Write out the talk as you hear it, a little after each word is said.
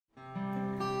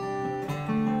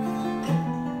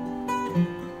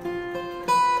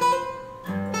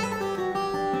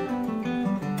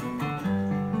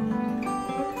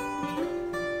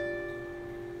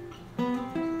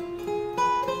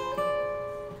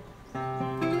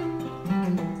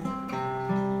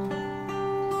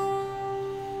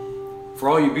For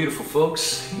all you beautiful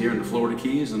folks here in the Florida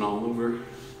Keys and all over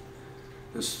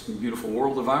this beautiful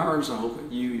world of ours, I hope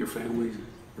that you, your family,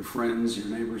 your friends, your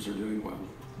neighbors are doing well.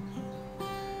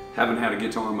 Haven't had a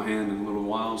guitar in my hand in a little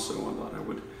while, so I thought I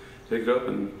would pick it up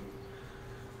and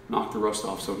knock the rust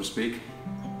off, so to speak.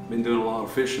 Been doing a lot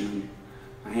of fishing and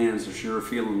my hands are sure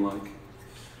feeling like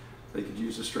they could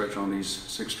use a stretch on these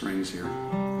 6 strings here.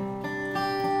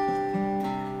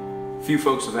 A few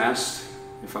folks have asked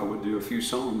if I would do a few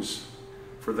songs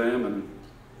for them, and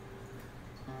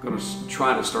I'm going to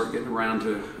try to start getting around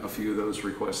to a few of those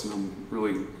requests, and I'm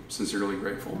really sincerely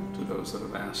grateful to those that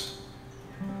have asked.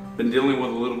 Been dealing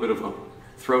with a little bit of a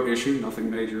throat issue,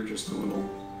 nothing major, just a little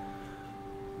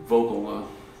vocal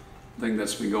thing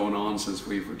that's been going on since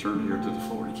we've returned here to the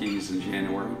Florida Keys in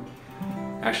January.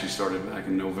 Actually started back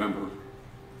in November.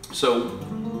 So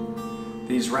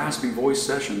these raspy voice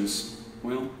sessions,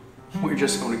 well, we're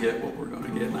just going to get what we're going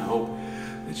to get, and I hope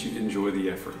that you enjoy the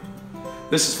effort.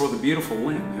 This is for the beautiful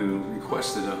Lynn, who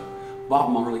requested a Bob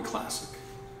Marley classic,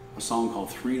 a song called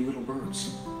 3 Little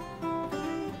Birds.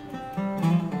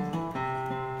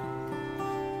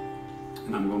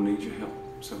 And I'm going to need your help,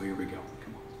 so here we go.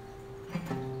 Come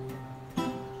on.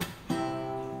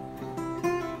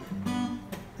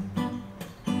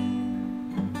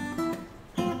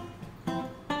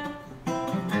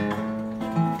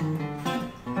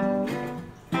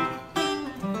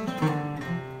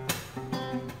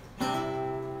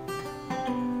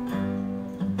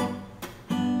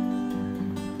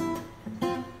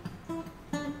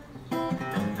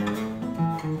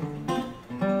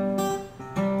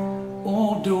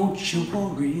 Don't you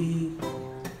worry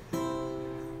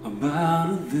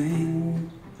about a thing,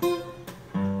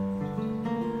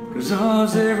 'cause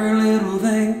every little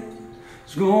thing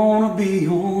is gonna be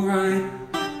alright.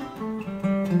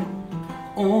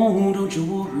 Oh, don't you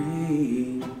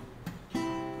worry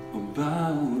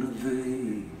about a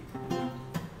thing.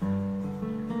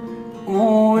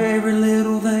 Oh, every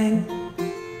little thing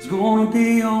is gonna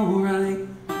be alright.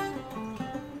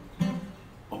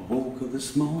 I woke up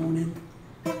this morning,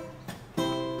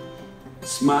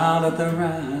 smiled at the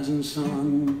rising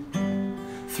sun.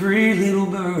 3 little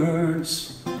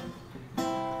birds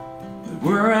that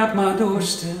were at my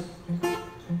doorstep,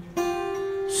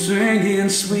 singing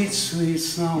sweet, sweet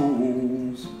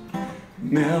songs,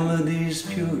 melodies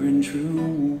pure and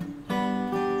true.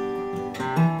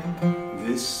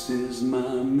 This is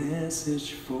my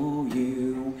message for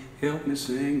you. Help me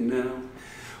sing now.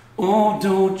 Oh,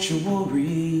 don't you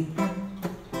worry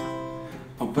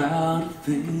about a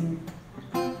thing,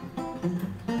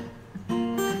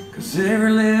 'cause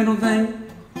every little thing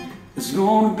is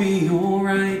gonna be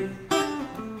alright.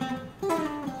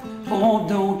 Oh,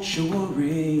 don't you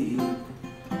worry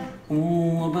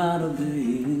about a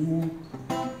thing.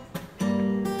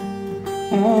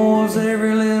 Oh,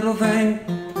 every little thing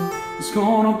is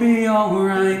gonna be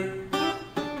alright.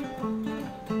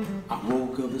 I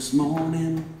woke up this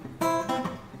morning,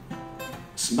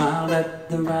 smiled at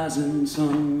the rising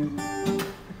sun.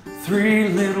 3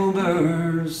 little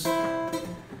birds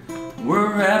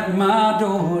were at my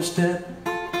doorstep,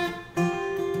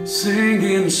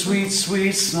 singing sweet,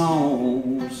 sweet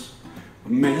songs,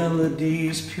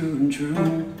 melodies pure and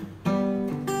true.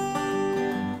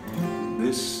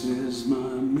 This is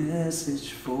my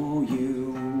message for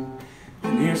you,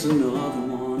 and here's another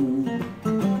one.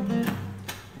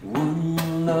 One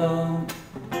love,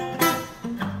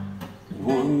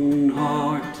 one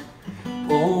heart.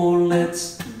 Oh,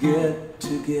 let's get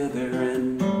together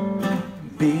and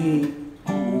be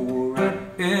alright.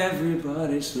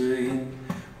 Everybody sing.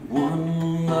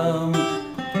 One love,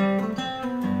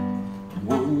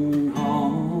 one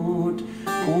heart.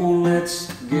 Oh, let's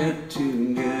get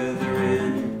together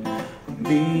and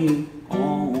be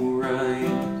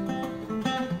alright.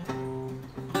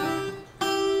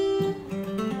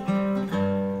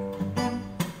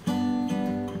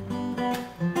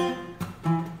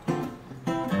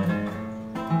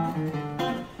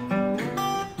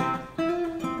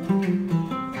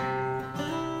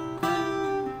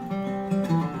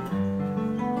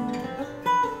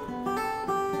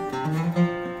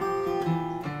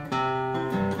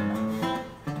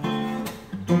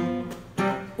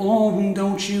 Oh,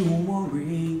 don't you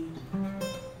worry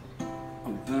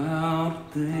about a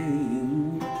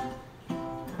thing,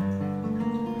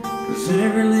 'cause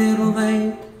every little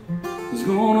thing is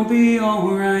gonna be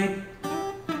alright.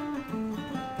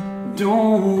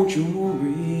 Don't you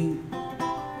worry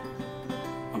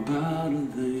about a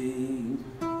thing,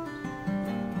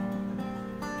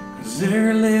 'cause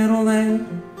every little thing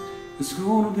is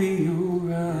gonna be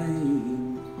alright.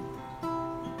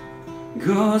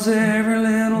 'Cause every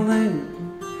little thing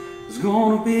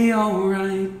gonna be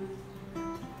alright.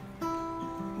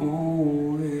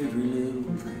 Oh, every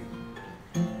little thing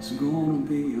is gonna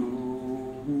be alright.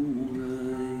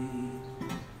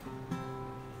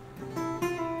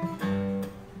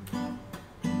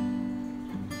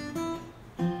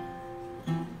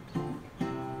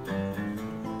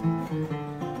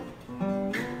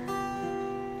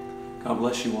 God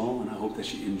bless you all, and I hope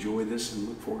that you enjoy this and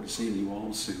look forward to seeing you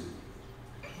all soon.